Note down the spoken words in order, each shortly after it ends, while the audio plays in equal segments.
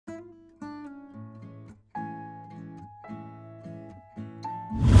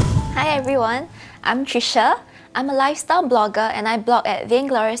Hi everyone, I'm Tricia. I'm a lifestyle blogger and I blog at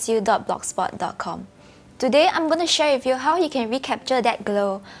vaingloriousyou.blogspot.com. Today I'm going to share with you how you can recapture that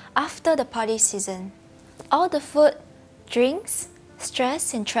glow after the party season. All the food, drinks,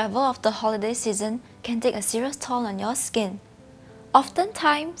 stress and travel of the holiday season can take a serious toll on your skin.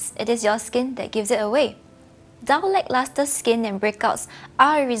 Oftentimes, it is your skin that gives it away. Dull, lackluster skin and breakouts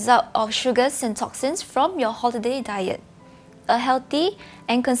are a result of sugars and toxins from your holiday diet. A healthy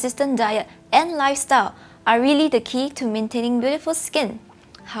and consistent diet and lifestyle are really the key to maintaining beautiful skin.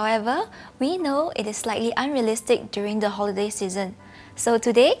 However, we know it is slightly unrealistic during the holiday season. So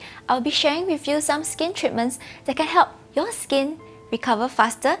today, I'll be sharing with you some skin treatments that can help your skin recover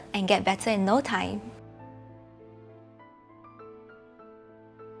faster and get better in no time.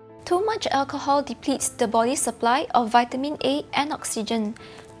 Too much alcohol depletes the body's supply of vitamin A and oxygen,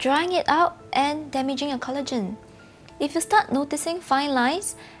 drying it out and damaging your collagen. If you start noticing fine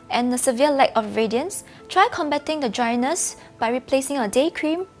lines and a severe lack of radiance, try combating the dryness by replacing your day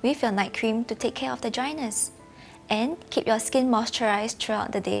cream with your night cream to take care of the dryness. And keep your skin moisturized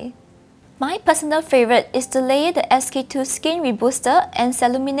throughout the day. My personal favorite is to layer the SK2 Skin Rebooster and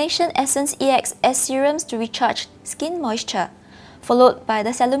Cellumination Essence EX as serums to recharge skin moisture, followed by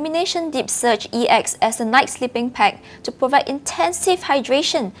the Cellumination Deep Surge EX as a night sleeping pack to provide intensive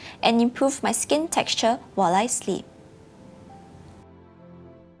hydration and improve my skin texture while I sleep.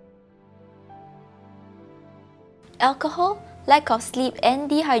 Alcohol, lack of sleep and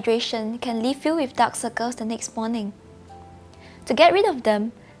dehydration can leave you with dark circles the next morning. To get rid of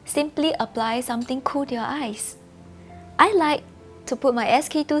them, simply apply something cool to your eyes. I like to put my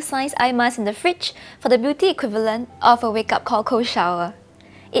SK2 Science Eye Mask in the fridge for the beauty equivalent of a wake-up call cold shower.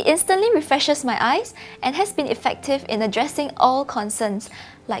 It instantly refreshes my eyes and has been effective in addressing all concerns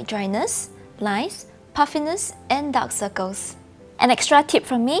like dryness, lines, puffiness and dark circles. An extra tip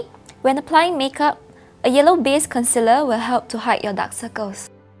from me, when applying makeup, a yellow-based concealer will help to hide your dark circles.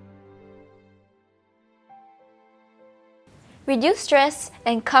 Reduce stress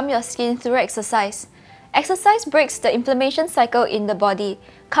and calm your skin through exercise. Exercise breaks the inflammation cycle in the body,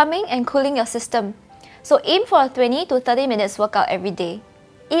 calming and cooling your system. So aim for a 20 to 30 minutes workout every day.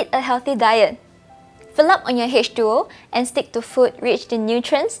 Eat a healthy diet. Fill up on your H2O and stick to food rich in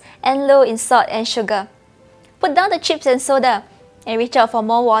nutrients and low in salt and sugar. Put down the chips and soda and reach out for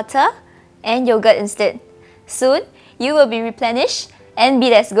more water and yogurt instead. Soon, you will be replenished and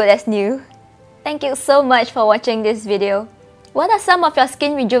be as good as new. Thank you so much for watching this video. What are some of your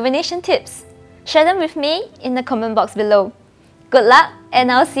skin rejuvenation tips? Share them with me in the comment box below. Good luck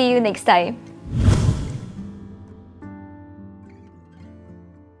and I'll see you next time.